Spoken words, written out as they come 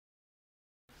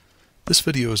This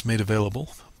video is made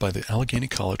available by the Allegheny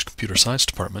College Computer Science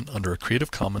Department under a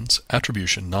Creative Commons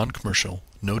Attribution Non-Commercial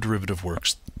No Derivative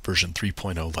Works version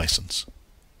 3.0 license.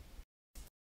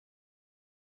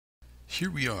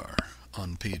 Here we are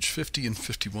on page 50 and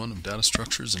 51 of Data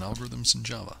Structures and Algorithms in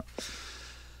Java.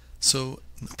 So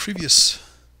in the previous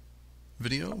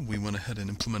video we went ahead and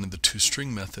implemented the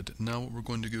toString method. Now what we're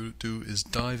going to do is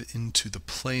dive into the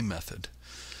play method.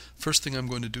 First thing I'm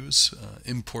going to do is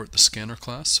import the scanner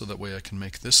class, so that way I can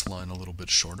make this line a little bit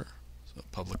shorter. So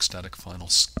public static final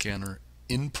scanner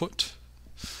input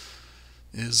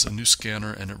is a new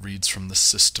scanner, and it reads from the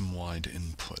system-wide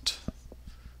input.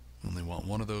 We only want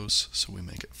one of those, so we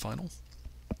make it final.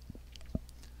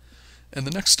 And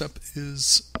the next step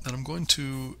is that I'm going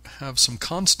to have some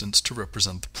constants to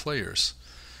represent the players.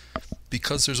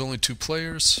 Because there's only two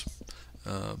players,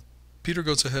 Peter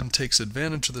goes ahead and takes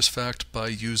advantage of this fact by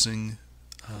using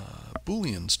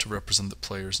booleans to represent the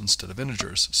players instead of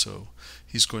integers. So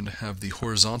he's going to have the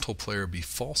horizontal player be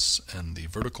false and the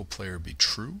vertical player be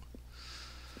true.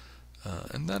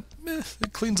 And that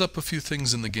it cleans up a few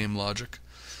things in the game logic.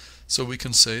 So we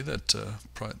can say that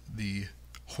the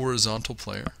horizontal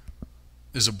player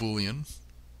is a boolean,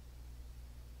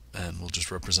 and we'll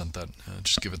just represent that,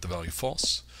 just give it the value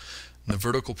false. And the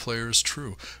vertical player is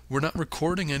true. We're not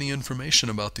recording any information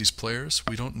about these players.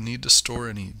 We don't need to store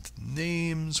any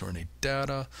names or any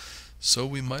data, so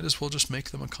we might as well just make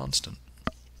them a constant.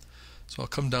 So I'll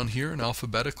come down here and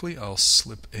alphabetically I'll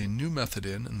slip a new method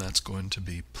in, and that's going to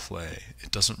be play.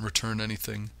 It doesn't return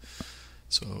anything,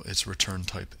 so its return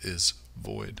type is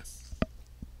void.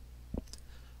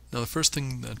 Now the first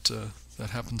thing that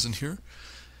happens in here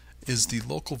is the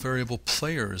local variable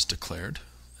player is declared,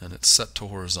 and it's set to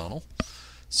horizontal.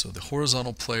 So the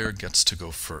horizontal player gets to go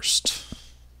first.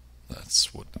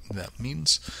 That's what that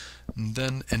means. And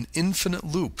then an infinite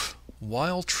loop,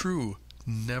 while true,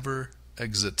 never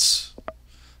exits.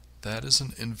 That is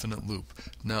an infinite loop.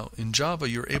 Now in Java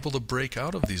you're able to break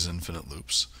out of these infinite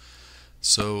loops.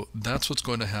 So that's what's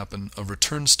going to happen. A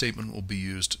return statement will be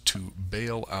used to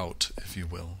bail out, if you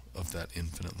will, of that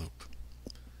infinite loop.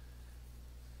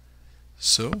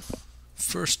 So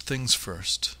first things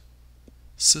first,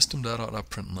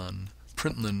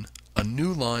 system.out.println, a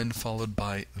new line followed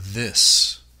by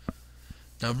this.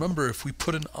 Now remember, if we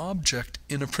put an object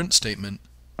in a print statement,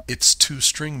 its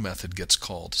toString method gets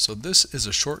called. So this is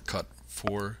a shortcut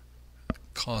for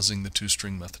causing the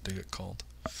toString method to get called.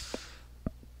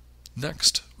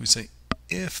 Next, we say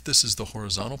if this is the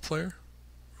horizontal player,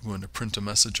 we're going to print a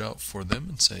message out for them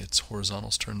and say it's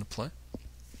horizontal's turn to play.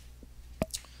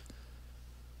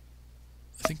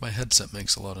 I think my headset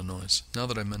makes a lot of noise. Now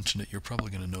that I mention it, you're probably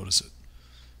going to notice it.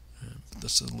 But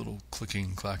that's a little clicking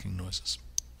and clacking noises.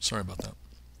 Sorry about that.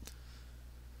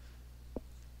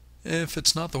 If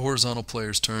it's not the horizontal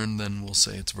player's turn, then we'll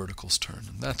say it's vertical's turn.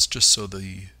 And that's just so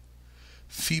the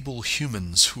feeble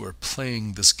humans who are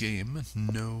playing this game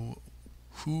know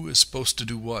who is supposed to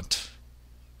do what.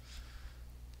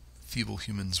 Feeble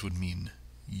humans would mean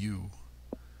you.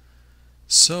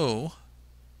 So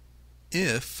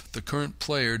if the current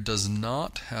player does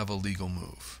not have a legal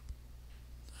move,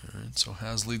 alright, so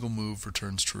has legal move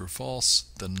returns true or false.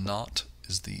 The not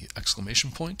is the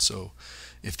exclamation point. So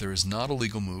if there is not a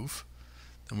legal move,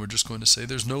 then we're just going to say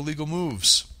there's no legal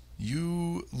moves.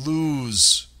 You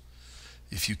lose.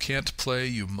 If you can't play,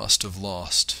 you must have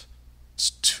lost.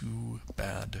 It's too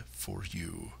bad for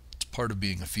you. It's part of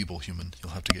being a feeble human.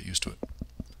 You'll have to get used to it.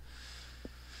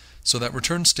 So that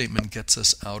return statement gets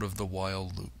us out of the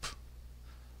while loop.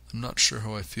 I'm not sure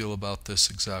how I feel about this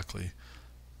exactly.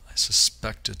 I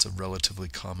suspect it's a relatively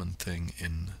common thing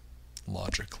in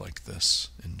logic like this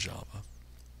in Java.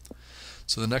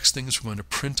 So the next thing is we're going to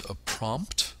print a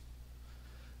prompt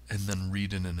and then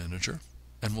read in an integer.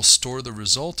 And we'll store the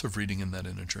result of reading in that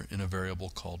integer in a variable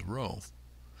called row.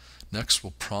 Next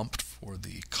we'll prompt for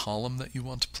the column that you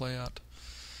want to play at,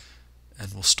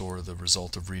 and we'll store the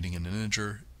result of reading in an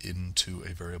integer into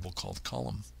a variable called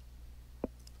column.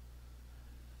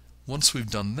 Once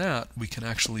we've done that, we can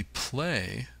actually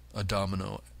play a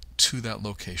domino to that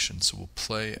location. So we'll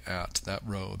play at that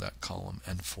row, that column,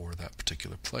 and for that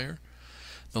particular player.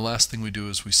 The last thing we do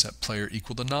is we set player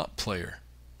equal to not player.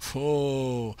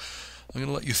 Whoa! I'm going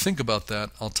to let you think about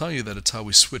that. I'll tell you that it's how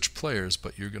we switch players,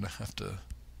 but you're going to have to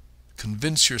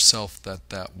convince yourself that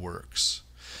that works.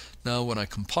 Now when I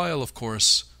compile, of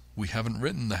course, we haven't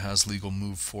written the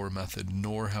hasLegalMoveFor method,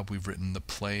 nor have we written the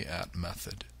playAt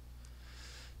method.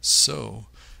 So,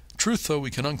 truth though,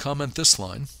 we can uncomment this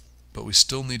line, but we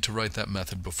still need to write that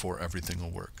method before everything will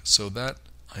work. So that,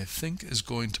 I think, is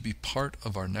going to be part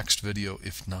of our next video,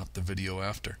 if not the video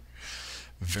after.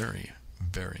 Very,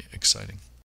 very exciting.